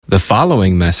The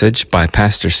following message by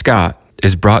Pastor Scott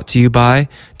is brought to you by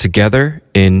Together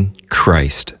in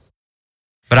Christ.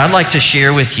 But I'd like to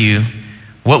share with you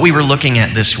what we were looking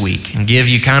at this week and give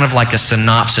you kind of like a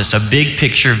synopsis, a big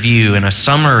picture view and a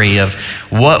summary of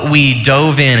what we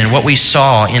dove in and what we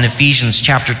saw in Ephesians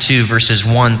chapter 2, verses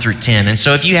 1 through 10. And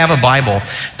so if you have a Bible,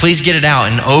 please get it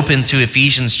out and open to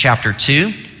Ephesians chapter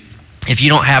 2. If you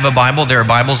don't have a Bible, there are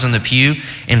Bibles in the pew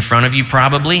in front of you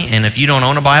probably. And if you don't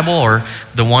own a Bible or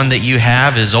the one that you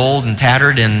have is old and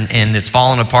tattered and it's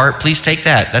fallen apart, please take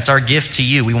that. That's our gift to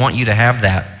you. We want you to have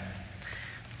that.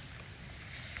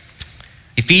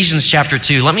 Ephesians chapter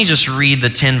 2, let me just read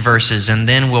the 10 verses and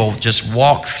then we'll just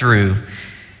walk through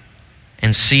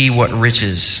and see what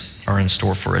riches are in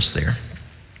store for us there.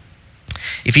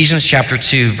 Ephesians chapter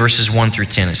 2, verses 1 through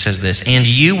 10, it says this, "And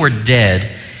you were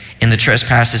dead in the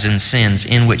trespasses and sins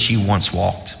in which you once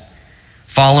walked,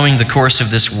 following the course of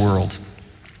this world,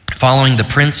 following the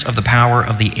prince of the power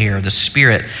of the air, the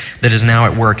spirit that is now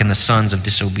at work in the sons of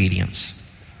disobedience,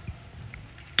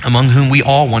 among whom we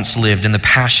all once lived in the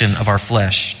passion of our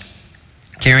flesh,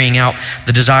 carrying out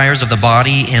the desires of the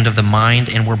body and of the mind,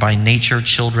 and were by nature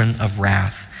children of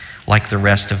wrath, like the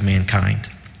rest of mankind.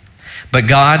 But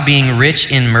God, being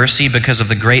rich in mercy because of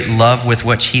the great love with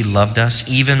which he loved us,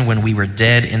 even when we were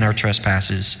dead in our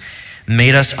trespasses,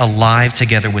 made us alive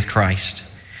together with Christ.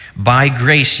 By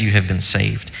grace you have been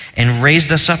saved, and raised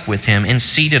us up with him, and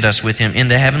seated us with him in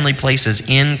the heavenly places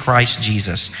in Christ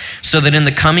Jesus, so that in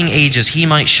the coming ages he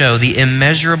might show the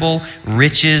immeasurable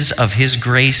riches of his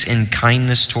grace and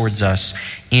kindness towards us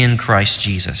in Christ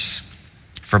Jesus.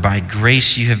 For by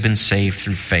grace you have been saved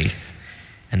through faith.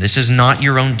 And this is not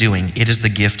your own doing, it is the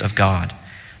gift of God,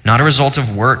 not a result of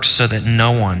works, so that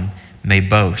no one may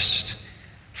boast.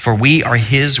 For we are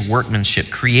his workmanship,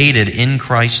 created in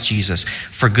Christ Jesus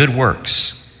for good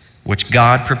works, which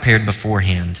God prepared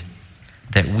beforehand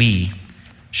that we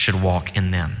should walk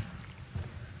in them."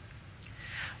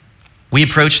 We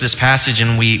approached this passage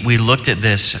and we looked at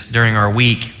this during our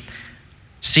week,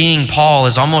 seeing Paul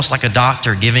as almost like a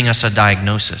doctor giving us a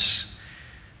diagnosis.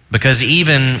 Because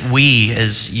even we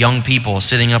as young people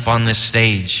sitting up on this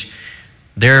stage,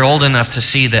 they're old enough to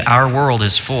see that our world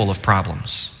is full of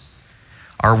problems.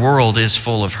 Our world is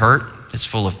full of hurt, it's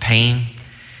full of pain,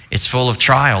 it's full of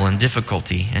trial and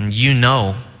difficulty, and you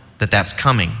know that that's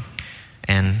coming.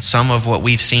 And some of what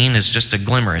we've seen is just a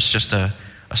glimmer, it's just a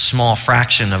small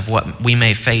fraction of what we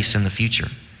may face in the future.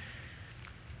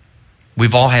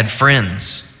 We've all had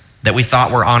friends that we thought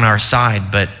were on our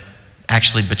side, but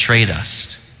actually betrayed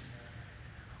us.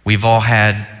 We've all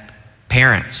had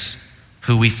parents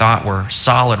who we thought were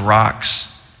solid rocks,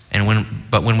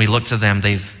 but when we look to them,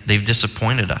 they've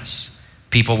disappointed us.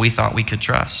 People we thought we could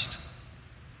trust.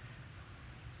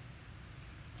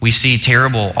 We see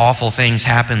terrible, awful things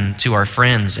happen to our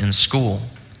friends in school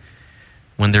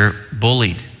when they're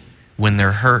bullied, when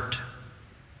they're hurt.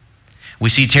 We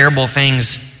see terrible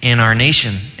things in our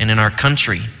nation and in our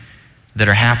country that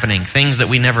are happening, things that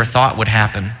we never thought would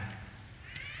happen.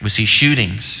 We see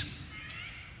shootings.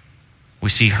 We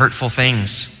see hurtful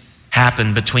things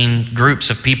happen between groups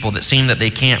of people that seem that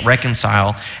they can't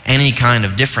reconcile any kind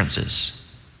of differences.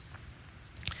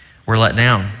 We're let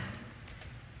down.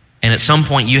 And at some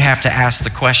point you have to ask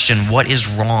the question, what is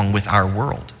wrong with our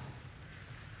world?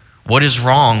 What is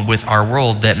wrong with our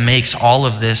world that makes all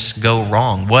of this go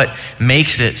wrong? What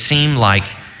makes it seem like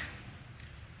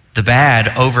the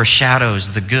bad overshadows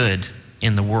the good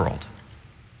in the world?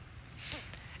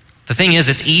 The thing is,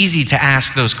 it's easy to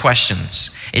ask those questions.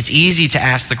 It's easy to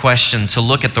ask the question, to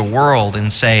look at the world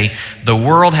and say, the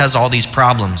world has all these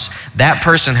problems. That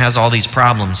person has all these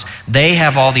problems. They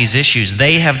have all these issues.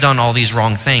 They have done all these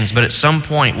wrong things. But at some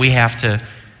point, we have to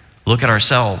look at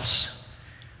ourselves,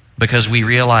 because we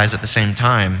realize at the same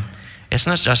time, it's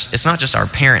not just our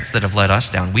parents that have let us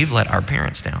down. We've let our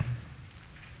parents down.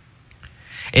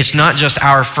 It's not just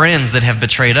our friends that have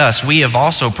betrayed us. We have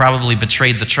also probably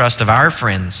betrayed the trust of our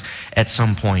friends at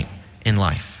some point in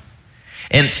life.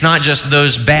 And it's not just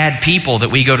those bad people that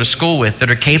we go to school with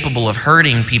that are capable of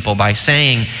hurting people by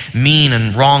saying mean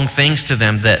and wrong things to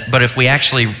them. But if we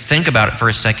actually think about it for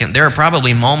a second, there are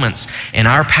probably moments in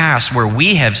our past where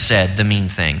we have said the mean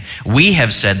thing. We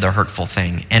have said the hurtful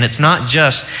thing. And it's not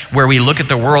just where we look at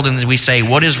the world and we say,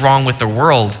 what is wrong with the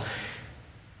world?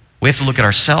 We have to look at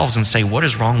ourselves and say, what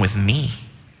is wrong with me?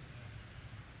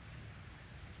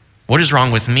 What is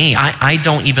wrong with me? I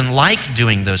don't even like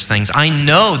doing those things. I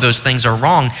know those things are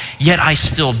wrong, yet I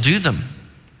still do them.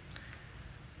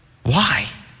 Why?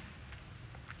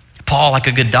 Paul, like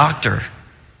a good doctor,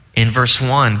 in verse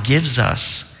 1, gives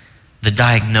us the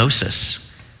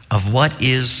diagnosis of what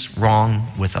is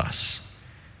wrong with us.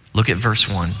 Look at verse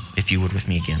 1, if you would with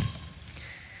me again.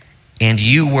 And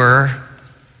you were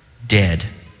dead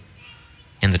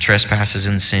in the trespasses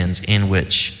and sins in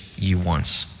which you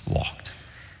once walked.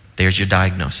 There's your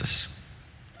diagnosis.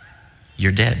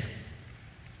 You're dead.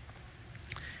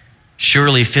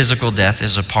 Surely physical death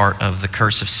is a part of the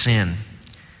curse of sin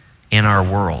in our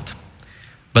world.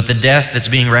 But the death that's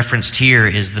being referenced here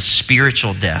is the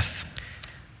spiritual death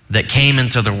that came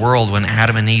into the world when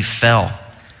Adam and Eve fell,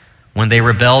 when they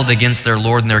rebelled against their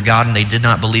Lord and their God and they did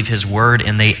not believe his word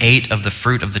and they ate of the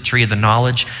fruit of the tree of the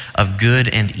knowledge of good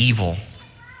and evil.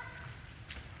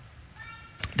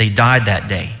 They died that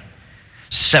day,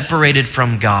 separated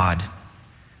from God,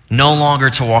 no longer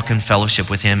to walk in fellowship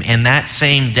with him. And that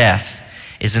same death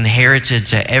is inherited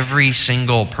to every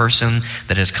single person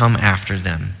that has come after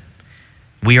them.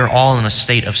 We are all in a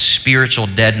state of spiritual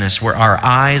deadness where our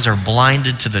eyes are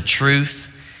blinded to the truth.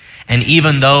 And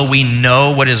even though we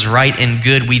know what is right and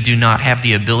good, we do not have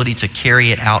the ability to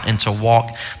carry it out and to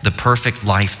walk the perfect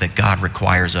life that God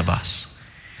requires of us.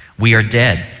 We are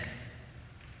dead.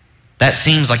 That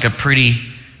seems like a pretty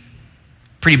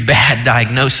bad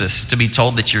diagnosis, to be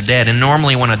told that you're dead. And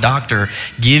normally when a doctor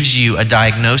gives you a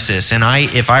diagnosis, and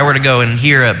if I were to go and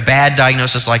hear a bad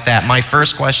diagnosis like that, my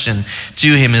first question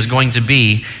to him is going to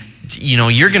be,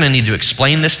 you're going to need to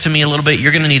explain this to me a little bit.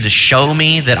 You're going to need to show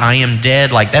me that I am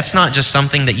dead. Like, that's not just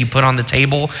something that you put on the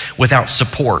table without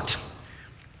support.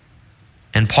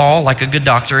 And Paul, like a good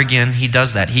doctor, again, he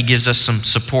does that. He gives us some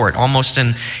support, almost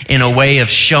in a way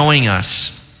of showing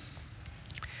us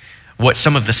what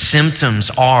some of the symptoms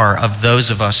are of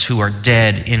those of us who are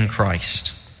dead in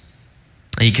Christ.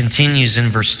 He continues in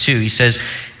verse 2. He says,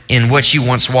 in which you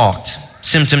once walked.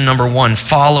 Symptom number 1,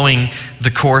 following the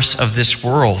course of this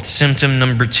world. Symptom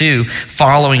number 2,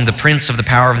 following the prince of the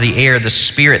power of the air, the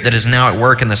spirit that is now at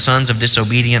work in the sons of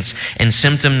disobedience. And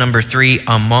symptom number 3,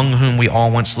 among whom we all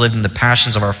once lived in the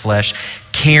passions of our flesh,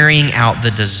 carrying out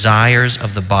the desires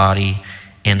of the body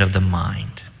and of the mind.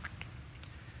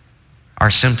 Our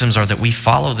symptoms are that we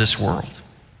follow this world.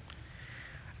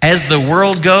 As the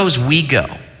world goes, we go.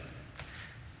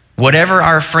 Whatever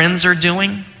our friends are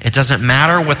doing, it doesn't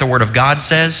matter what the Word of God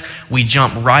says, we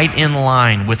jump right in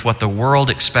line with what the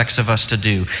world expects of us to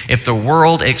do. If the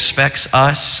world expects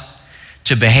us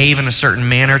to behave in a certain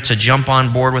manner, to jump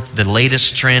on board with the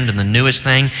latest trend and the newest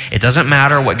thing, it doesn't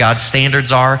matter what God's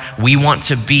standards are. We want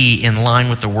to be in line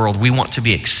with the world. We want to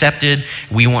be accepted.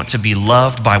 We want to be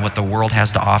loved by what the world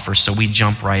has to offer, so we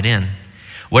jump right in.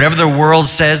 Whatever the world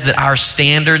says that our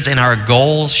standards and our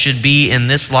goals should be in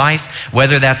this life,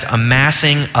 whether that's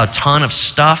amassing a ton of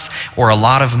stuff or a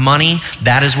lot of money,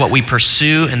 that is what we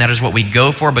pursue and that is what we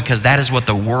go for, because that is what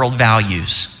the world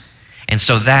values. And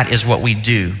so that is what we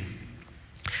do.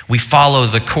 We follow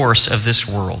the course of this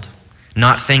world,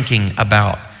 not thinking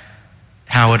about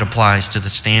how it applies to the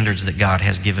standards that God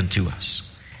has given to us.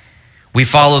 We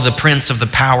follow the prince of the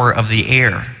power of the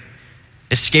air.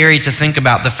 It's scary to think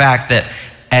about the fact that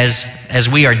as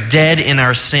we are dead in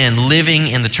our sin, living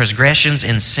in the transgressions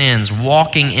and sins,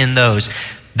 walking in those,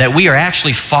 that we are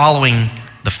actually following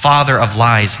the father of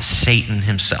lies, Satan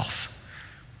himself.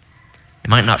 It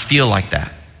might not feel like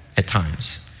that at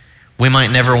times. We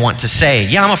might never want to say,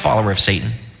 yeah, I'm a follower of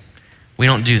Satan. We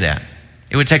don't do that.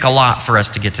 It would take a lot for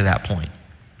us to get to that point.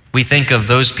 We think of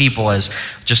those people as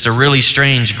just a really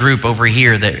strange group over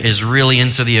here that is really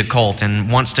into the occult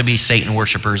and wants to be Satan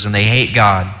worshipers, and they hate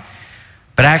God.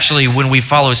 But actually, when we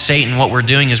follow Satan, what we're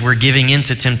doing is we're giving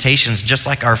into temptations just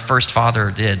like our first father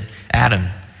did, Adam,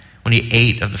 when he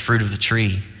ate of the fruit of the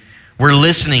tree. We're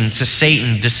listening to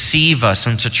Satan deceive us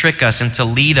and to trick us and to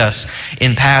lead us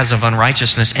in paths of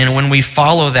unrighteousness. And when we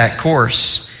follow that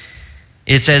course,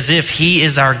 it's as if he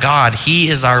is our God, he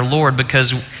is our Lord,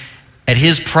 because at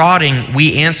his prodding,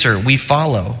 we answer, we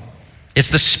follow. It's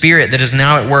the spirit that is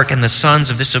now at work in the sons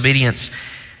of disobedience.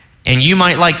 And you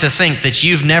might like to think that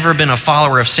you've never been a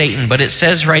follower of Satan, but it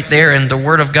says right there in the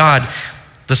Word of God,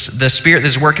 the spirit that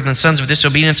is working in the sons of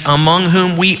disobedience, among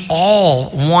whom we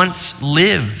all once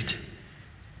lived.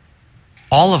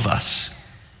 All of us,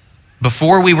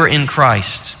 before we were in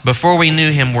Christ, before we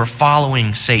knew him, were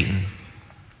following Satan.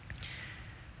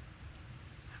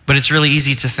 But it's really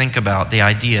easy to think about the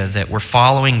idea that we're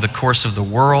following the course of the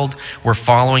world, we're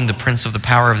following the prince of the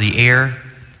power of the air,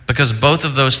 because both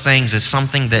of those things is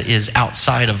something that is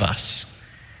outside of us.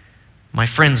 My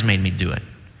friends made me do it.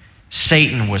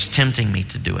 Satan was tempting me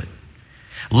to do it.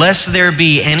 Lest there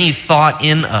be any thought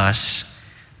in us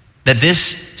that this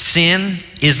sin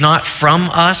is not from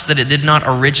us, that it did not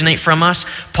originate from us,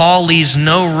 Paul leaves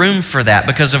no room for that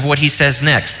because of what he says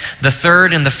next. The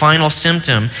third and the final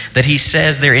symptom that he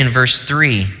says there in verse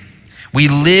 3, we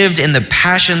lived in the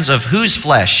passions of whose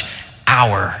flesh?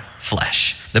 Our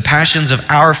flesh. The passions of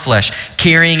our flesh,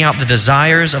 carrying out the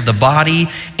desires of the body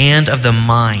and of the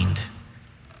mind.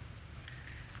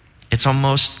 It's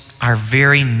almost our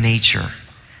very nature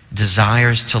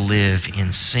desires to live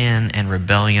in sin and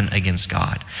rebellion against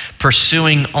God,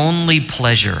 pursuing only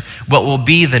pleasure, what will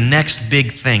be the next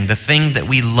big thing, the thing that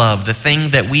we love, the thing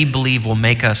that we believe will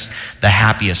make us the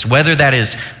happiest, whether that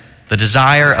is the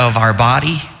desire of our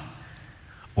body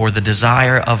or the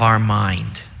desire of our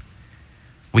mind.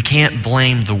 We can't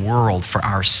blame the world for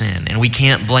our sin, and we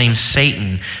can't blame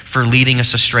Satan for leading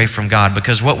us astray from God,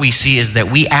 because what we see is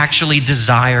that we actually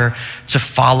desire to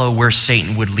follow where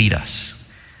Satan would lead us.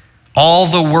 All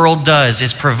the world does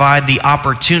is provide the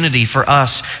opportunity for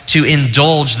us to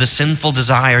indulge the sinful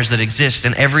desires that exist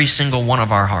in every single one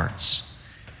of our hearts.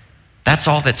 That's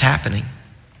all that's happening.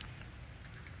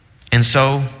 And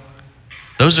so,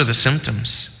 those are the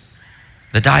symptoms.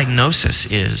 The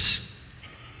diagnosis is,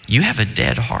 you have a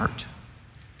dead heart.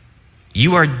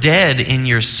 You are dead in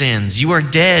your sins. You are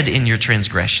dead in your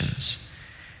transgressions.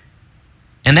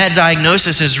 And that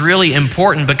diagnosis is really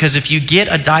important, because if you get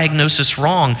a diagnosis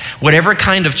wrong, whatever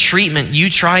kind of treatment you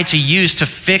try to use to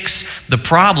fix the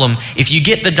problem, if you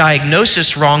get the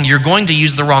diagnosis wrong, you're going to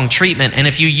use the wrong treatment. And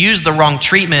if you use the wrong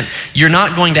treatment, you're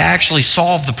not going to actually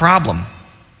solve the problem.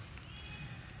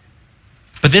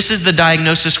 But this is the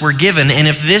diagnosis we're given. And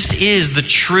if this is the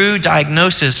true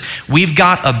diagnosis, we've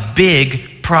got a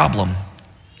big problem.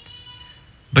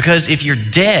 Because if you're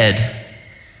dead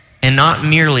and not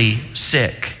merely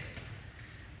sick,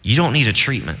 you don't need a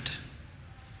treatment.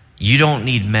 You don't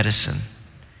need medicine.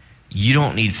 You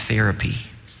don't need therapy.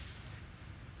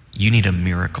 You need a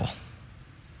miracle.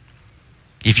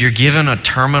 If you're given a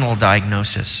terminal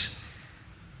diagnosis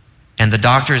and the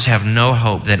doctors have no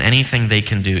hope that anything they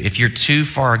can do, if you're too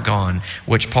far gone,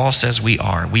 which Paul says we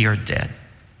are dead.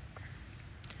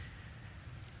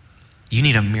 You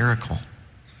need a miracle.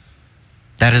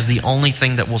 That is the only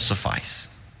thing that will suffice.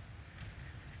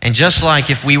 And just like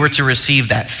if we were to receive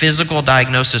that physical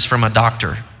diagnosis from a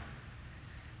doctor,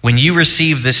 when you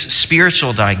receive this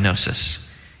spiritual diagnosis,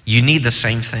 you need the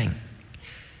same thing.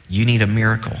 You need a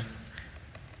miracle.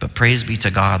 But praise be to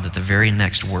God that the very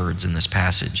next words in this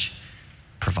passage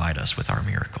provide us with our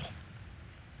miracle.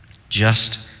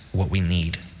 Just what we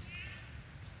need.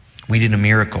 We need a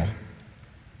miracle.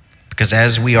 Because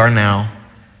as we are now,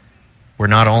 we're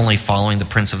not only following the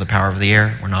prince of the power of the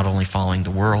air, we're not only following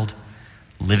the world,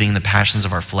 living the passions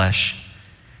of our flesh.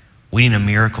 We need a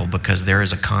miracle because there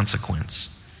is a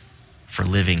consequence for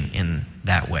living in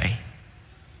that way.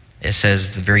 It says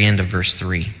at the very end of verse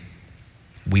 3,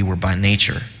 we were by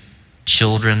nature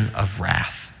children of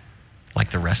wrath like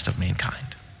the rest of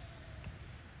mankind.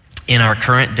 In our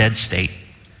current dead state,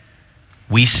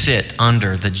 we sit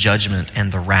under the judgment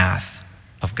and the wrath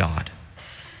of God.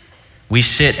 We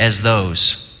sit as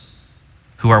those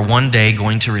who are one day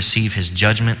going to receive his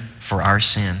judgment for our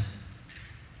sin.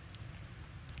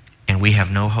 And we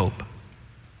have no hope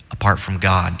apart from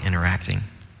God interacting,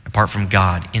 apart from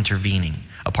God intervening,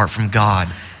 apart from God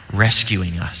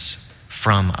rescuing us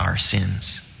from our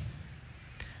sins.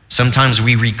 Sometimes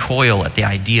we recoil at the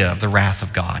idea of the wrath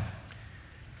of God.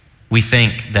 We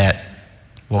think that,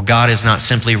 well, God is not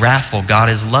simply wrathful, God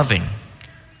is loving.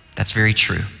 That's very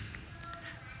true.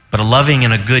 But a loving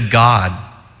and a good God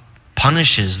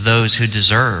punishes those who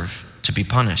deserve to be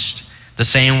punished. The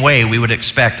same way we would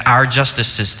expect our justice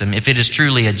system, if it is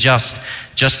truly a just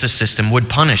justice system, would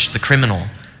punish the criminal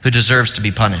who deserves to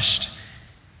be punished.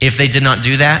 If they did not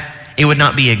do that, it would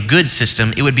not be a good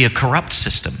system, it would be a corrupt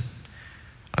system.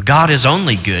 God is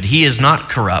only good. He is not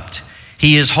corrupt.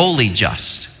 He is wholly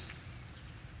just.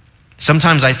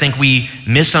 Sometimes I think we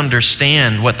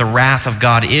misunderstand what the wrath of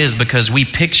God is because we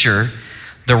picture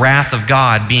the wrath of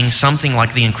God being something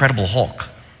like the Incredible Hulk,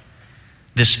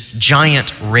 this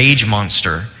giant rage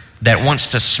monster that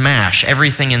wants to smash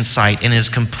everything in sight and is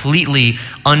completely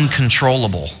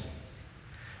uncontrollable.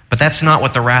 But that's not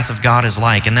what the wrath of God is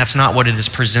like, and that's not what it is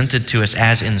presented to us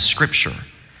as in Scripture.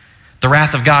 The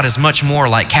wrath of God is much more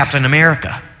like Captain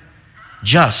America,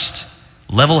 just,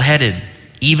 level-headed,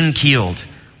 even-keeled,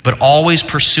 but always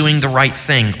pursuing the right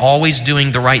thing, always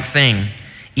doing the right thing,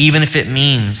 even if it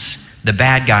means the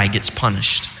bad guy gets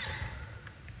punished.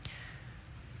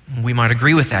 We might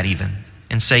agree with that even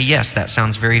and say, yes, that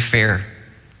sounds very fair.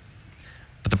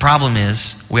 But the problem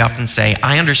is, we often say,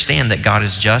 I understand that God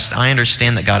is just, I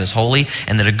understand that God is holy,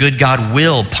 and that a good God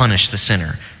will punish the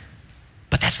sinner.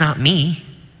 But that's not me.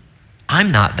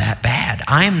 I'm not that bad.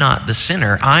 I'm not the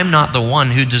sinner. I'm not the one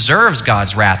who deserves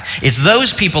God's wrath. It's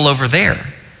those people over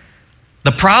there.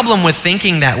 The problem with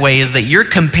thinking that way is that you're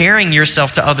comparing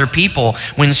yourself to other people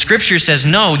when Scripture says,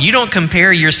 no, you don't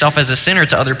compare yourself as a sinner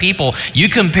to other people. You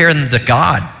compare them to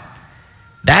God.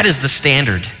 That is the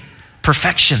standard.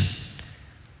 Perfection.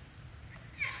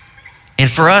 And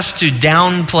for us to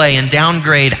downplay and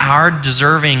downgrade our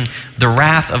deserving the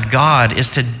wrath of God is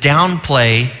to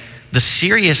downplay the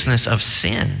seriousness of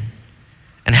sin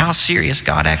and how serious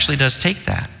God actually does take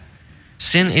that.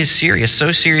 Sin is serious,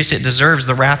 so serious it deserves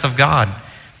the wrath of God.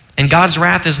 And God's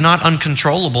wrath is not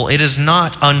uncontrollable. It is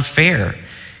not unfair.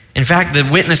 In fact, the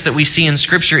witness that we see in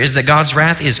Scripture is that God's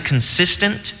wrath is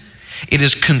consistent, it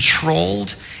is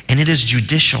controlled, and it is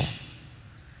judicial.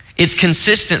 It's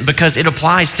consistent because it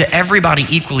applies to everybody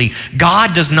equally.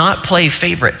 God does not play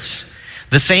favorites.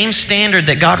 The same standard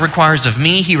that God requires of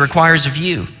me, He requires of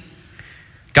you.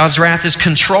 God's wrath is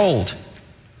controlled.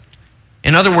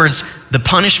 In other words, the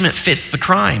punishment fits the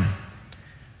crime.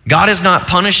 God is not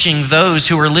punishing those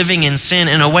who are living in sin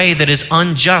in a way that is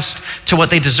unjust to what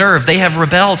they deserve. They have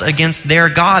rebelled against their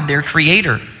God, their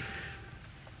Creator.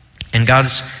 And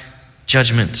God's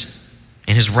judgment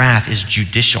and His wrath is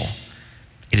judicial.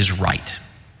 It is right.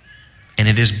 And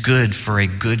it is good for a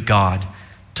good God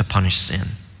to punish sin.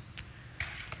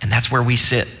 And that's where we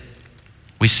sit.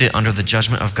 We sit under the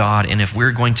judgment of God, and if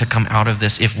we're going to come out of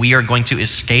this, if we are going to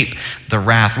escape the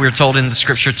wrath, we're told in the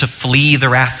Scripture to flee the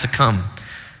wrath to come.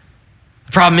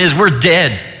 The problem is we're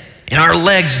dead, and our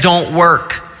legs don't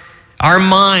work. Our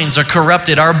minds are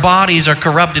corrupted, our bodies are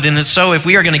corrupted, and so if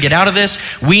we are going to get out of this,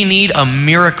 we need a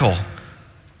miracle.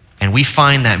 And we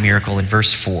find that miracle in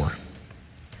verse 4.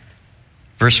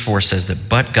 Verse 4 says that,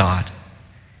 but God,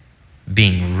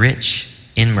 being rich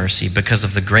in mercy, because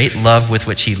of the great love with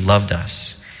which He loved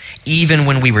us, even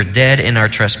when we were dead in our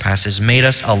trespasses, made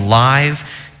us alive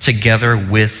together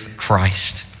with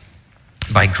Christ.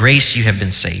 By grace you have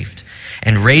been saved,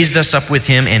 and raised us up with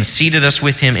Him, and seated us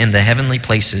with Him in the heavenly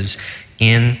places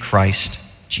in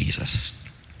Christ Jesus.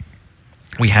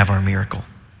 We have our miracle.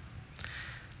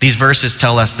 These verses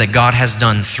tell us that God has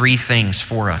done three things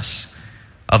for us.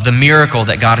 Of the miracle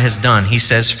that God has done, He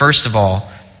says, first of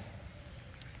all,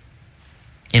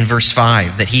 in verse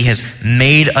 5, that He has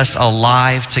made us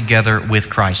alive together with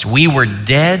Christ. We were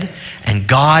dead, and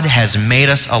God has made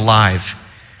us alive.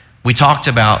 We talked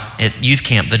about at youth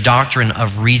camp the doctrine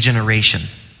of regeneration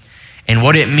and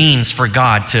what it means for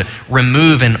God to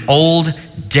remove an old,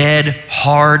 dead,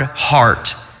 hard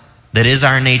heart that is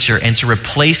our nature and to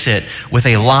replace it with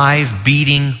a live,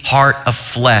 beating heart of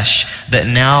flesh that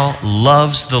now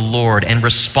loves the Lord and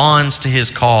responds to His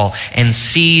call and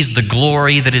sees the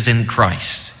glory that is in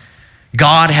Christ.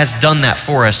 God has done that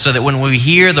for us so that when we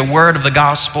hear the word of the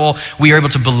gospel, we are able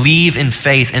to believe in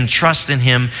faith and trust in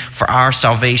Him for our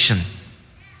salvation.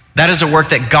 That is a work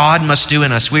that God must do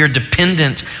in us. We are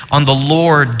dependent on the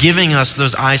Lord giving us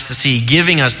those eyes to see,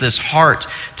 giving us this heart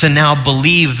to now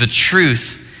believe the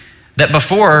truth that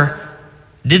before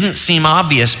didn't seem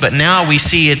obvious, but now we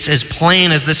see it's as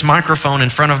plain as this microphone in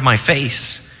front of my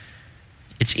face.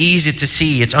 It's easy to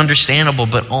see, it's understandable,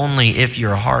 but only if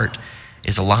your heart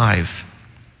is alive.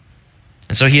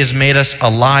 And so He has made us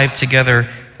alive together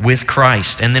with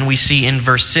Christ. And then we see in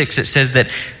verse 6, it says that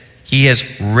He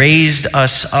has raised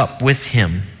us up with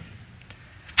Him.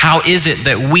 How is it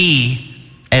that we,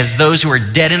 as those who are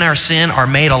dead in our sin, are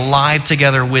made alive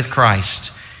together with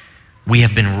Christ? We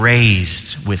have been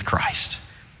raised with Christ.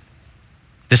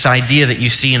 This idea that you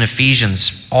see in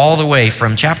Ephesians all the way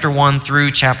from chapter 1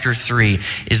 through chapter 3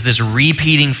 is this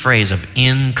repeating phrase of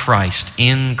in Christ,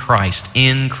 in Christ,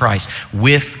 in Christ,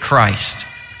 with Christ.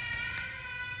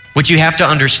 What you have to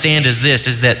understand is this,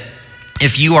 is that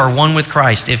if you are one with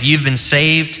Christ, if you've been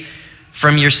saved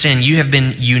from your sin, you have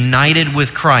been united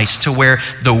with Christ to where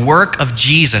the work of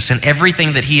Jesus and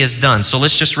everything that He has done. So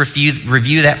let's just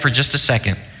review that for just a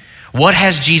second. What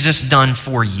has Jesus done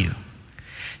for you?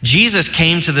 Jesus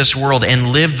came to this world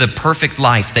and lived the perfect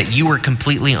life that you were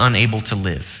completely unable to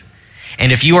live.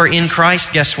 And if you are in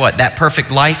Christ, guess what? That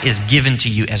perfect life is given to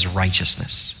you as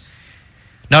righteousness.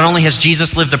 Not only has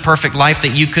Jesus lived the perfect life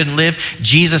that you couldn't live,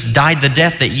 Jesus died the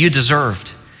death that you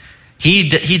deserved. He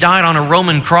died on a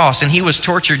Roman cross and He was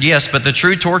tortured, yes, but the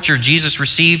true torture Jesus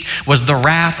received was the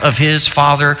wrath of His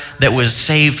Father that was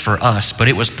saved for us, but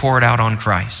it was poured out on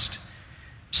Christ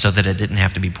so that it didn't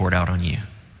have to be poured out on you.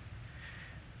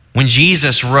 When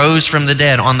Jesus rose from the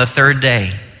dead on the third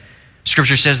day,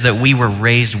 Scripture says that we were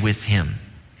raised with Him,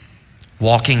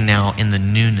 walking now in the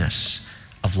newness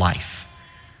of life.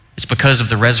 It's because of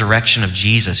the resurrection of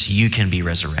Jesus you can be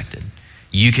resurrected.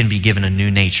 you can be given a new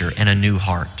nature and a new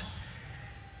heart.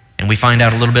 And we find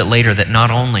out a little bit later that not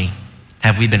only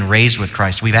have we been raised with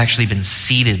Christ, we've actually been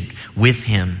seated with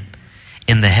him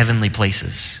in the heavenly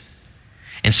places.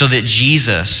 And so that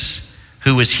Jesus,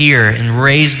 who was here and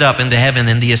raised up into heaven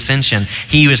in the ascension,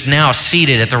 he was now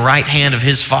seated at the right hand of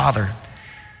his Father.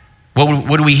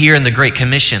 What do we hear in the Great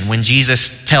Commission when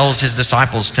Jesus tells his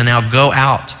disciples to now go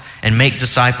out and make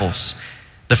disciples?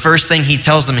 The first thing he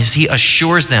tells them is he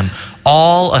assures them,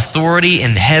 all authority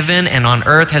in heaven and on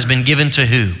earth has been given to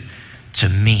who? To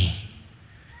me.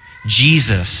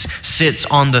 Jesus sits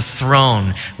on the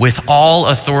throne with all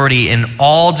authority and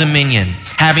all dominion,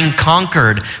 having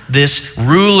conquered this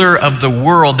ruler of the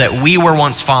world that we were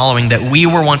once following, that we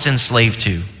were once enslaved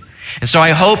to. And so I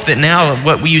hope that now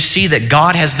what you see that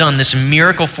God has done, this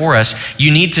miracle for us,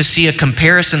 you need to see a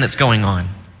comparison that's going on.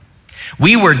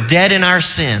 We were dead in our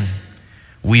sin.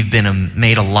 We've been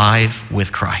made alive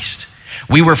with Christ.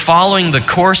 We were following the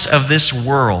course of this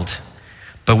world,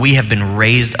 but we have been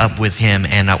raised up with him,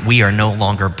 and we are no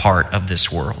longer part of this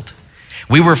world.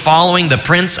 We were following the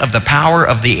prince of the power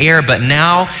of the air, but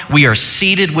now we are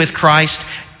seated with Christ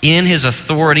in his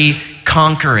authority,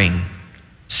 conquering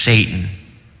Satan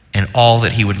and all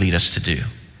that he would lead us to do.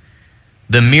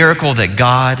 The miracle that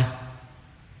God,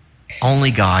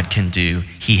 only God can do,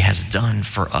 he has done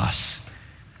for us.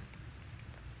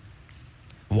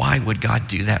 Why would God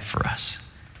do that for us?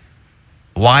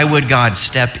 Why would God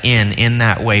step in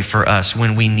that way for us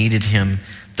when we needed him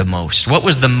the most? What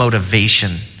was the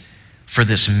motivation for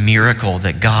this miracle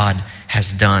that God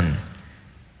has done?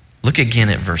 Look again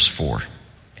at verse 4,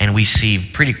 and we see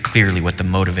pretty clearly what the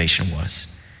motivation was.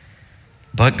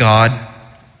 But God,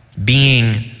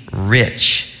 being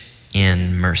rich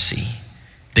in mercy,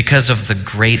 because of the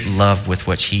great love with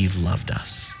which he loved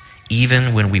us,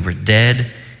 even when we were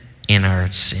dead in our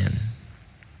sin,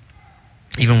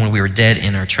 even when we were dead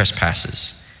in our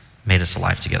trespasses, made us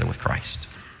alive together with Christ.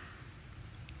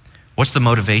 What's the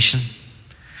motivation?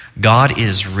 God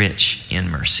is rich in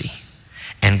mercy,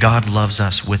 and God loves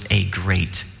us with a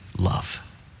great love.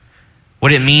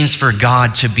 What it means for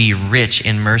God to be rich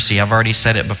in mercy, I've already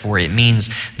said it before, it means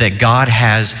that God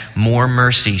has more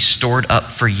mercy stored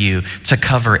up for you to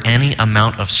cover any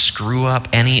amount of screw up,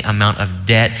 any amount of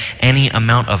debt, any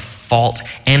amount of fault,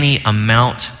 any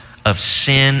amount of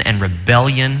sin and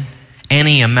rebellion,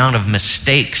 any amount of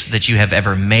mistakes that you have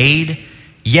ever made.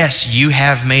 Yes, you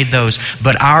have made those,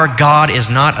 but our God is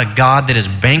not a God that is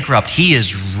bankrupt. He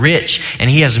is rich,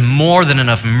 and he has more than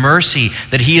enough mercy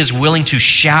that he is willing to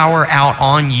shower out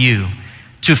on you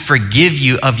to forgive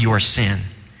you of your sin.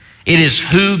 It is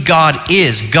who God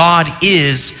is. God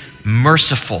is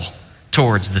merciful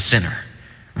towards the sinner,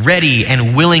 ready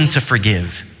and willing to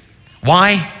forgive.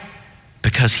 Why?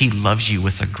 Because he loves you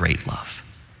with a great love.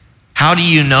 How do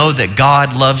you know that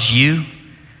God loves you?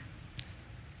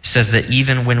 It says that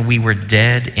even when we were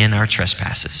dead in our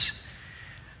trespasses,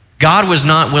 God was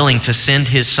not willing to send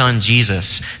his son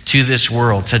Jesus to this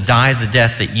world to die the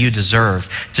death that you deserve,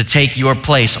 to take your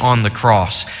place on the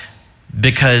cross,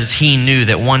 because he knew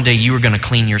that one day you were going to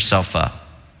clean yourself up.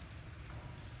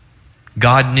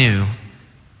 God knew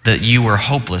that you were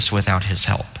hopeless without his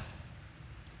help,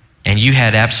 and you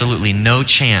had absolutely no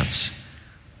chance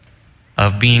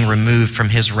of being removed from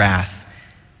his wrath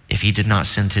if he did not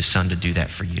send his son to do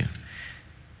that for you.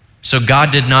 So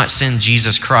God did not send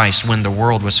Jesus Christ when the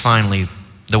world was finally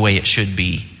the way it should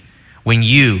be, when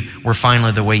you were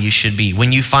finally the way you should be,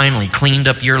 when you finally cleaned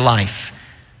up your life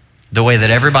the way that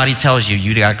everybody tells you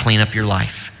you got to clean up your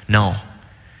life. No,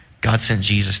 God sent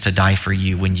Jesus to die for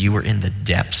you when you were in the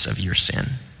depths of your sin,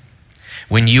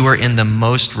 when you were in the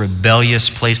most rebellious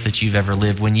place that you've ever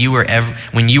lived, when you were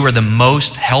the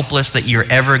most helpless that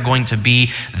you're ever going to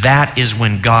be. That is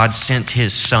when God sent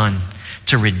his son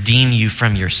to redeem you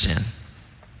from your sin.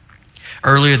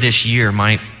 Earlier this year,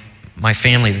 my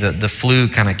family, the flu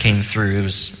kind of came through.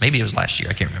 Maybe it was last year,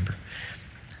 I can't remember.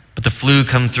 But the flu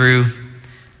come through.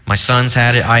 My sons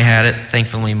had it, I had it.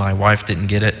 Thankfully, my wife didn't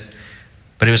get it.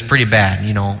 But it was pretty bad.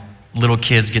 You know, little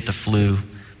kids get the flu.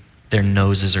 Their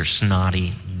noses are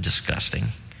snotty, disgusting.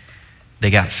 They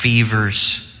got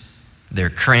fevers. They're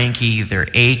cranky. They're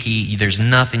achy. There's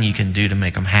nothing you can do to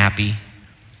make them happy.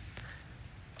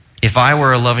 If I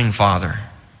were a loving father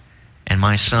and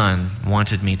my son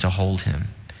wanted me to hold him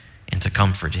and to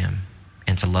comfort him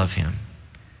and to love him,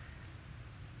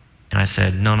 and I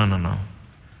said, no.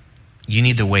 You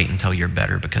need to wait until you're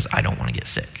better because I don't want to get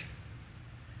sick.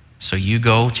 So you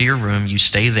go to your room, you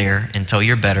stay there until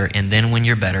you're better, and then when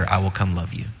you're better, I will come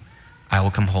love you. I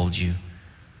will come hold you.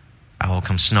 I will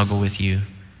come snuggle with you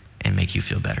and make you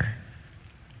feel better.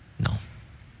 No.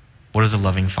 What does a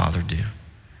loving father do?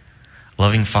 A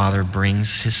loving father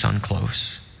brings his son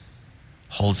close,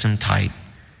 holds him tight,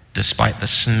 despite the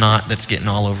snot that's getting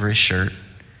all over his shirt,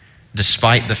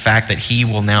 despite the fact that he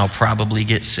will now probably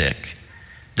get sick,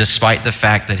 despite the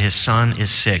fact that his son is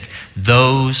sick.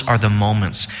 Those are the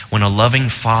moments when a loving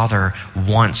father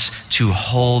wants to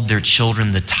hold their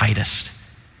children the tightest,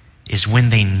 is when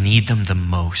they need them the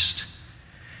most.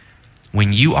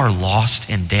 When you are lost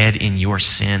and dead in your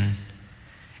sin,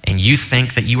 and you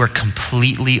think that you are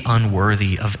completely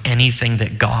unworthy of anything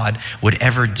that God would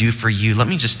ever do for you, let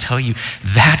me just tell you,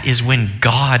 that is when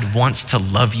God wants to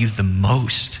love you the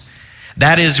most.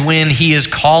 That is when he is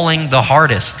calling the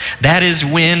hardest. That is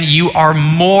when you are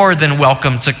more than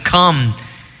welcome to come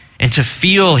and to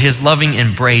feel his loving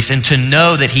embrace and to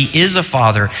know that he is a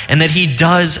father and that he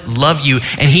does love you.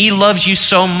 And he loves you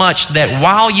so much that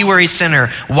while you were a sinner,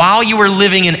 while you were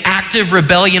living in active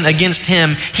rebellion against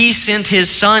him, he sent his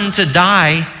son to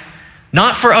die,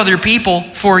 not for other people,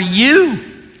 for you,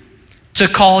 to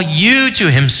call you to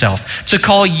himself, to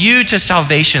call you to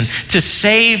salvation, to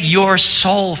save your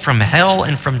soul from hell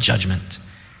and from judgment.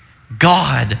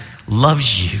 God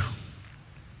loves you.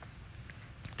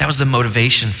 That was the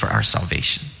motivation for our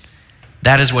salvation.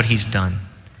 That is what he's done.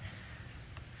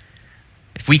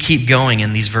 If we keep going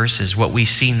in these verses, what we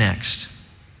see next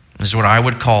is what I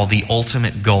would call the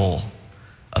ultimate goal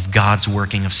of God's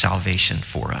working of salvation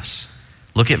for us.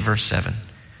 Look at verse 7.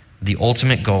 The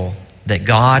ultimate goal that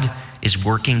God is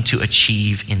working to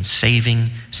achieve in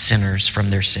saving sinners from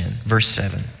their sin. Verse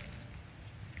 7.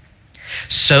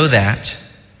 So that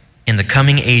in the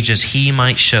coming ages, he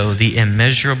might show the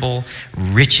immeasurable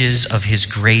riches of his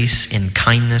grace and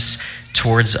kindness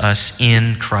towards us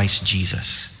in Christ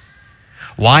Jesus.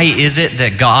 Why is it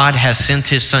that God has sent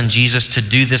his son Jesus to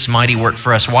do this mighty work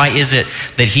for us? Why is it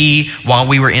that he, while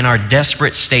we were in our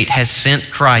desperate state, has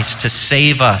sent Christ to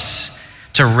save us,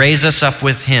 to raise us up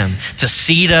with him, to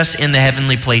seat us in the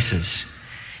heavenly places?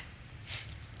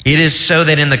 It is so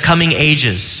that in the coming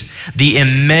ages, the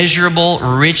immeasurable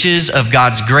riches of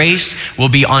God's grace will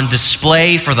be on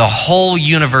display for the whole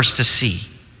universe to see.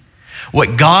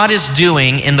 What God is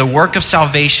doing in the work of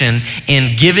salvation,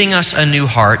 in giving us a new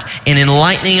heart, in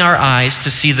enlightening our eyes to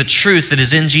see the truth that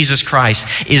is in Jesus Christ,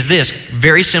 is this: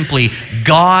 very simply,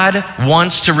 God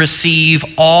wants to receive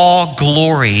all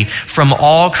glory from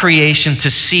all creation to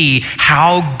see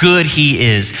how good he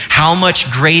is, how much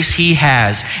grace he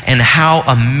has, and how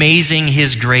amazing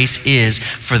his grace is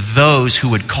for those who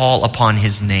would call upon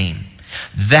his name.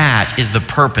 That is the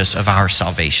purpose of our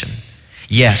salvation.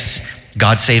 Yes,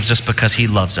 God saves us because he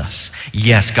loves us.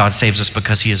 Yes, God saves us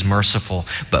because he is merciful.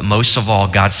 But most of all,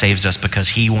 God saves us because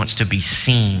he wants to be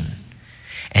seen.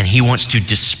 And he wants to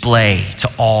display to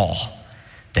all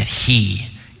that he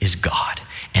is God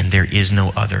and there is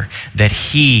no other. That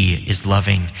he is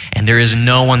loving and there is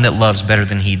no one that loves better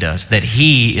than he does. That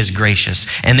he is gracious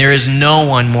and there is no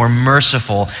one more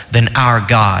merciful than our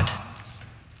God.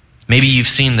 Maybe you've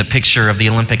seen the picture of the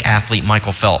Olympic athlete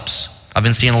Michael Phelps. I've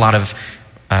been seeing a lot of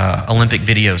Olympic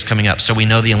videos coming up, so we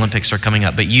know the Olympics are coming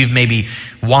up. But you've maybe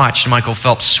watched Michael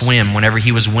Phelps swim whenever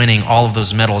he was winning all of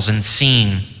those medals and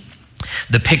seen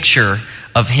the picture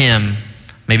of him.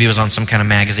 Maybe it was on some kind of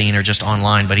magazine or just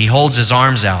online, but he holds his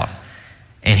arms out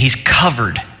and he's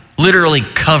covered, literally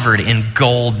covered in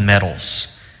gold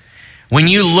medals. When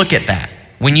you look at that,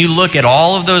 when you look at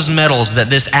all of those medals that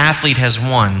this athlete has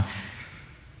won,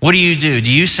 what do?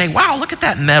 Do you say, wow, look at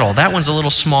that medal. That one's a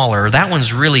little smaller. Or that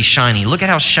one's really shiny. Look at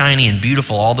how shiny and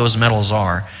beautiful all those medals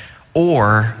are.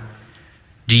 Or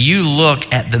do you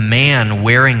look at the man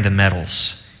wearing the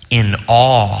medals in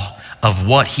awe of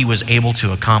what he was able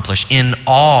to accomplish, in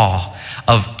awe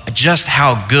of just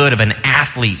how good of an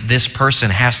athlete this person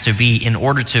has to be in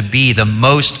order to be the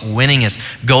most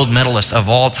winningest gold medalist of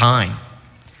all time?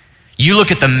 You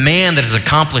look at the man that has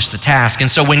accomplished the task.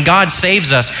 And so when God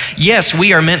saves us, yes,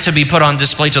 we are meant to be put on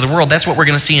display to the world. That's what we're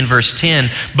going to see in verse 10.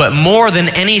 But more than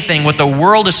anything, what the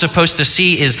world is supposed to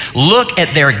see is look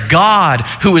at their God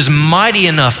who is mighty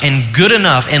enough and good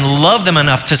enough and love them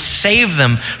enough to save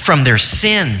them from their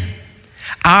sin.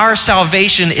 Our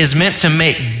salvation is meant to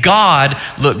make God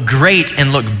look great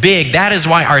and look big. That is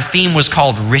why our theme was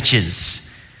called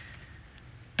Riches.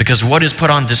 Because what is put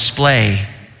on display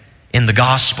in the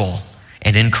gospel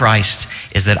and in Christ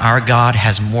is that our God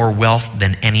has more wealth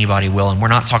than anybody will. And we're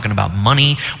not talking about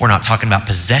money. We're not talking about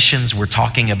possessions. We're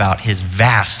talking about his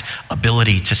vast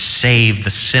ability to save the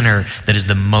sinner that is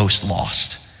the most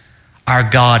lost. Our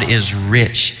God is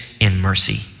rich in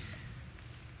mercy.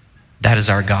 That is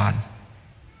our God.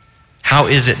 How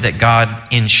is it that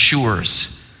God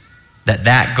ensures that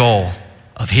that goal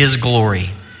of his glory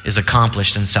is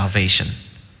accomplished in salvation?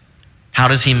 How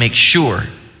does he make sure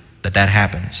that that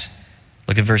happens?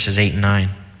 Look at verses 8 and 9.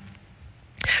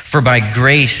 For by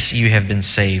grace you have been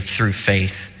saved through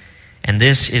faith, and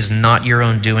this is not your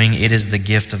own doing, it is the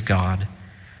gift of God,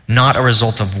 not a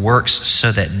result of works,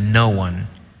 so that no one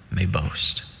may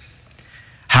boast.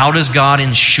 How does God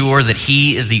ensure that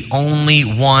he is the only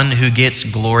one who gets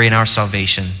glory in our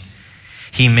salvation?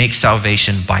 He makes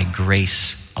salvation by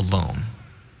grace alone.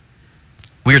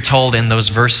 We are told in those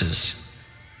verses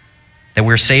that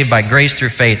we're saved by grace through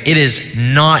faith. It is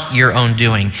not your own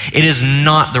doing. It is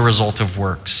not the result of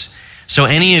works. So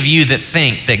any of you that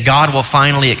think that God will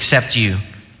finally accept you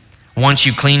once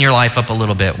you clean your life up a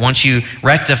little bit, once you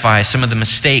rectify some of the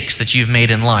mistakes that you've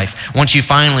made in life, once you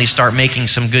finally start making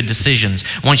some good decisions,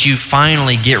 once you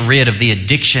finally get rid of the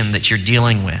addiction that you're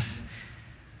dealing with,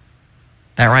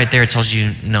 that right there tells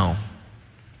you no.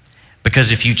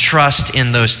 Because if you trust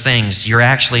in those things, you're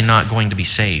actually not going to be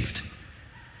saved.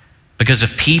 Because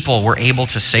if people were able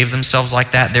to save themselves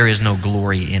like that, there is no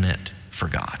glory in it for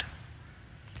God.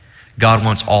 God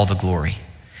wants all the glory.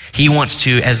 He wants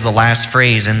to, as the last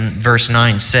phrase in verse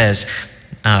 9 says,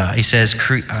 he says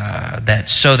that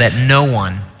so that no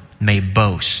one may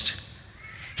boast.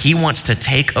 He wants to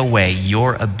take away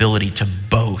your ability to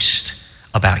boast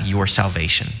about your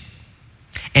salvation.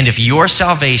 And if your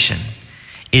salvation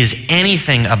is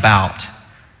anything about,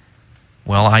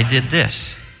 well, I did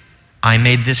this. I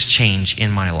made this change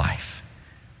in my life.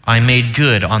 I made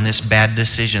good on this bad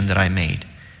decision that I made.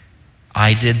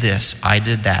 I did this. I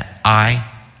did that. I.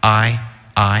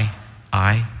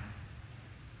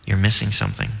 You're missing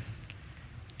something.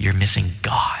 You're missing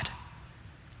God.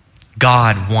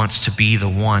 God wants to be the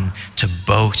one to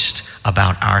boast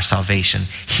about our salvation.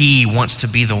 He wants to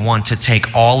be the one to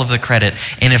take all of the credit.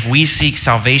 And if we seek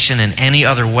salvation in any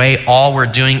other way, all we're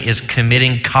doing is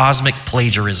committing cosmic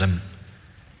plagiarism.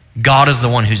 God is the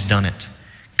one who's done it.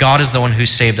 God is the one who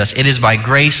saved us. It is by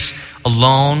grace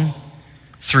alone,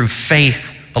 through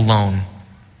faith alone.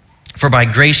 For by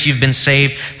grace you've been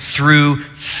saved through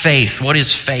faith. What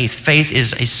is faith? Faith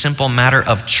is a simple matter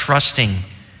of trusting,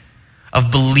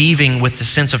 of believing with the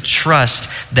sense of trust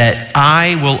that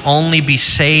I will only be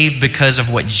saved because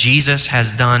of what Jesus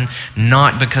has done,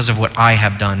 not because of what I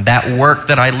have done. That work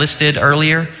that I listed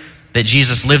earlier, that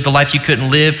Jesus lived the life you couldn't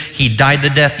live. He died the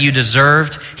death you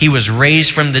deserved. He was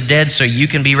raised from the dead so you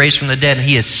can be raised from the dead. And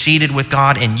he is seated with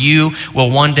God, and you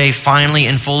will one day finally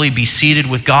and fully be seated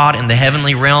with God in the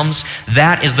heavenly realms.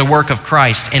 That is the work of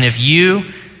Christ. And if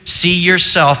you see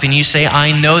yourself and you say,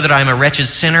 I know that I'm a wretched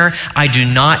sinner, I do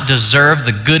not deserve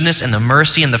the goodness and the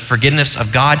mercy and the forgiveness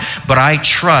of God, but I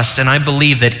trust and I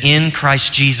believe that in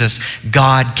Christ Jesus,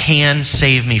 God can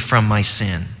save me from my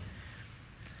sin.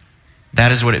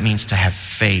 That is what it means to have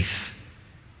faith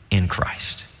in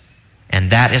Christ. And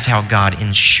that is how God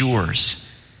ensures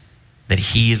that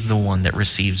he is the one that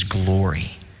receives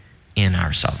glory in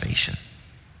our salvation.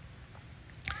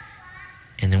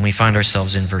 And then we find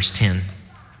ourselves in verse 10,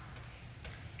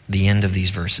 the end of these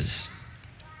verses.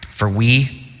 For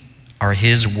we are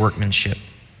his workmanship,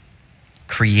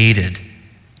 created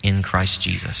in Christ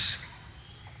Jesus.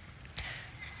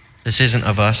 This isn't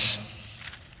of us.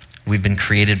 We've been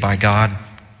created by God.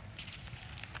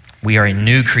 We are a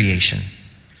new creation.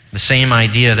 The same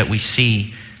idea that we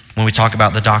see when we talk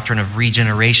about the doctrine of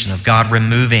regeneration, of God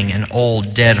removing an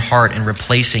old dead heart and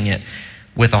replacing it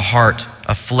with a heart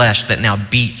of flesh that now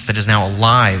beats, that is now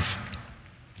alive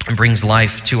and brings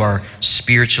life to our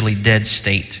spiritually dead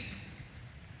state.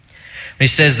 He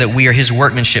says that we are his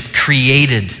workmanship,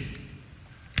 created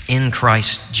in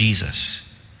Christ Jesus.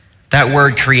 That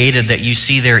word created that you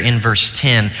see there in verse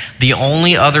 10, the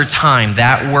only other time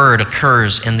that word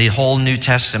occurs in the whole New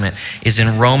Testament is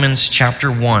in Romans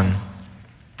chapter 1.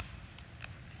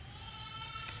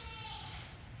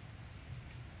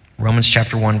 Romans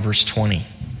chapter 1, verse 20.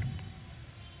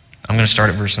 I'm going to start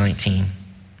at verse 19.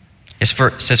 It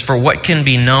says, for what can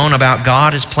be known about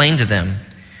God is plain to them,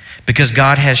 because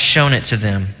God has shown it to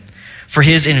them. For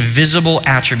his invisible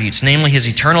attributes, namely his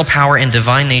eternal power and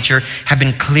divine nature, have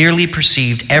been clearly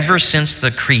perceived ever since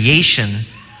the creation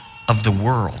of the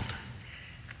world.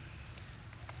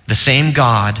 The same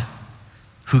God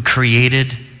who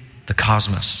created the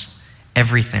cosmos,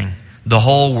 everything, the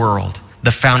whole world,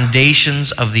 the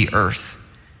foundations of the earth.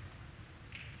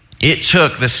 It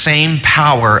took the same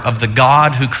power of the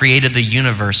God who created the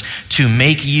universe to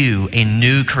make you a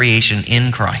new creation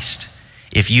in Christ,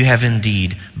 if you have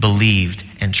indeed believed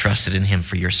and trusted in him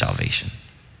for your salvation.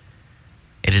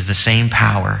 It is the same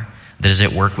power that is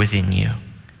at work within you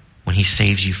when he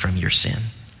saves you from your sin.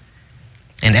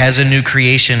 And as a new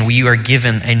creation, we are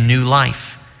given a new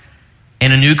life.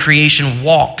 and a new creation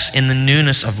walks in the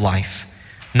newness of life.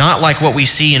 Not like what we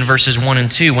see in verses 1 and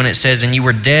 2 when it says, and you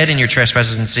were dead in your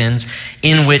trespasses and sins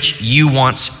in which you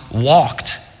once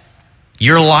walked.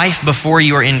 Your life before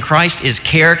you are in Christ is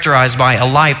characterized by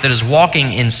a life that is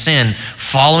walking in sin,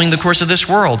 following the course of this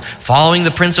world, following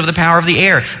the prince of the power of the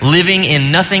air, living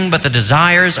in nothing but the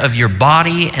desires of your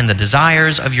body and the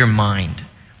desires of your mind.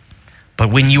 But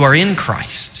when you are in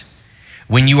Christ,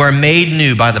 when you are made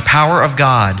new by the power of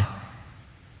God,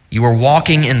 you are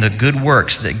walking in the good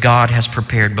works that God has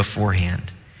prepared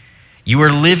beforehand. You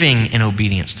are living in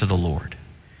obedience to the Lord.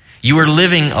 You are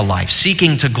living a life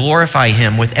seeking to glorify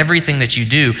Him with everything that you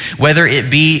do, whether it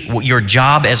be your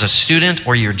job as a student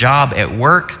or your job at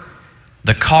work,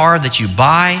 the car that you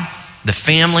buy, the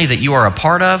family that you are a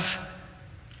part of,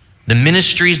 the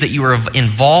ministries that you are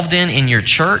involved in your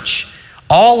church,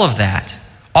 all of that.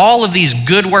 All of these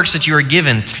good works that you are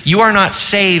given, you are not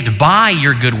saved by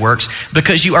your good works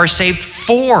because you are saved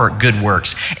for good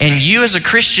works. And you as a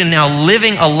Christian now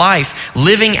living a life,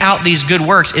 living out these good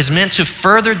works is meant to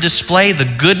further display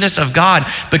the goodness of God,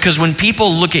 because when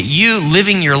people look at you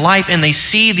living your life and they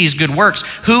see these good works,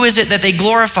 who is it that they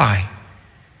glorify?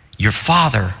 Your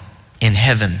Father in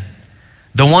heaven,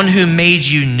 the one who made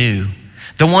you new,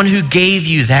 the one who gave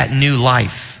you that new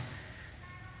life.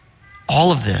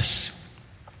 All of this,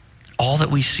 all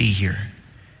that we see here,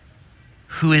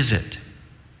 who is it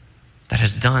that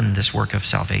has done this work of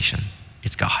salvation?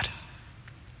 It's God.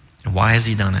 And why has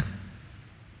He done it?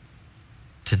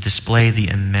 To display the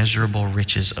immeasurable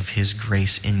riches of His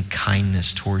grace and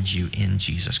kindness towards you in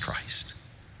Jesus Christ.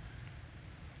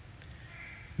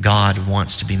 God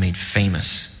wants to be made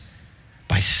famous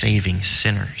by saving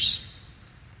sinners.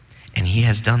 And He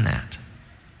has done that.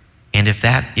 And if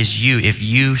that is you, if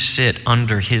you sit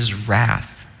under His wrath,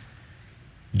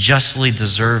 justly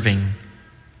deserving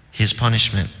His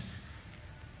punishment,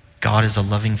 God is a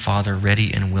loving Father,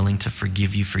 ready and willing to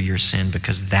forgive you for your sin,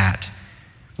 because that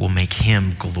will make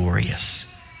Him glorious.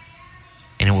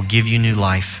 And it will give you new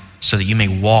life so that you may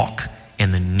walk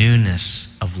in the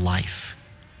newness of life.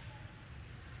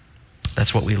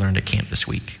 That's what we learned at camp this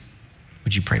week.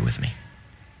 Would you pray with me?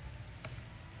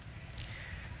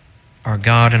 Our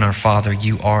God and our Father,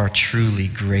 you are truly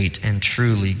great and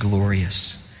truly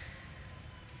glorious.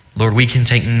 Lord, we can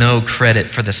take no credit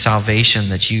for the salvation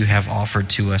that you have offered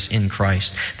to us in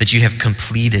Christ, that you have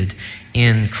completed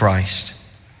in Christ.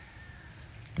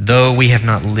 Though we have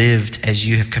not lived as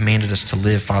you have commanded us to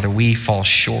live, Father, we fall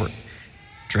short,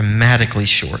 dramatically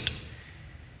short.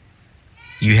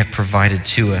 You have provided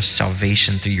to us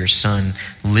salvation through your Son,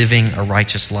 living a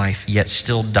righteous life, yet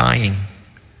still dying.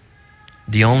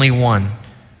 The only one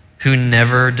who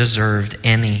never deserved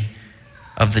any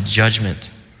of the judgment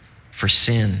for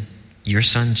sin, your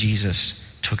Son Jesus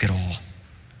took it all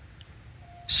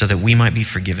so that we might be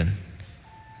forgiven,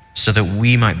 so that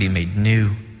we might be made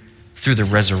new through the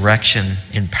resurrection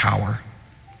in power.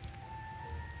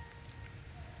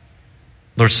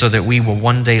 Lord, so that we will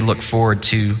one day look forward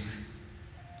to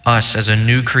us as a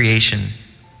new creation,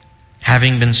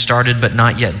 having been started but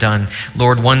not yet done.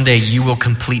 Lord, one day you will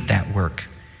complete that work.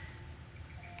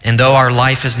 And though our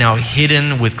life is now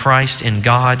hidden with Christ in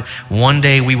God, one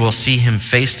day we will see Him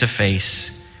face to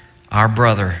face, our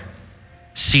brother,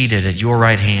 seated at your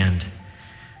right hand,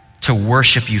 to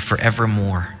worship you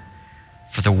forevermore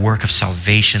for the work of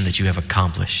salvation that you have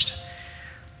accomplished.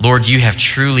 Lord, you have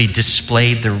truly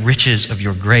displayed the riches of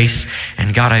your grace.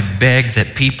 And God, I beg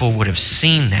that people would have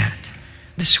seen that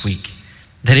this week,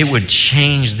 that it would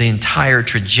change the entire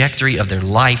trajectory of their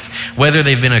life, whether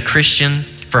they've been a Christian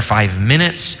for 5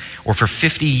 minutes or for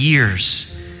 50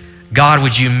 years. God,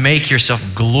 would you make yourself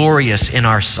glorious in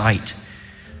our sight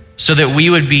so that we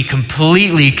would be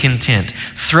completely content,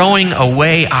 throwing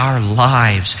away our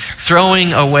lives,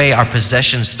 throwing away our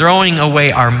possessions, throwing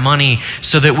away our money,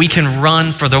 so that we can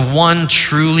run for the one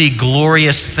truly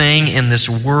glorious thing in this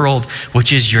world,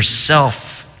 which is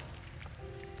yourself.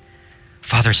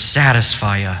 Father,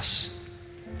 satisfy us.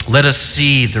 Let us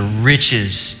see the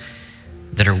riches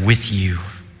that are with you.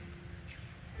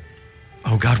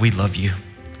 Oh God, we love you.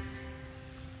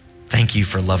 Thank you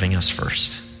for loving us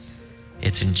first.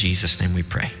 It's in Jesus' name we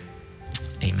pray.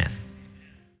 Amen.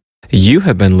 You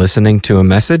have been listening to a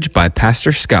message by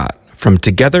Pastor Scott from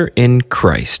Together in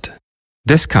Christ.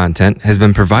 This content has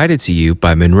been provided to you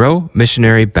by Monroe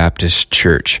Missionary Baptist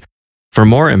Church. For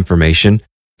more information,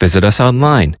 visit us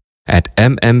online at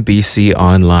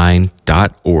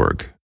mmbconline.org.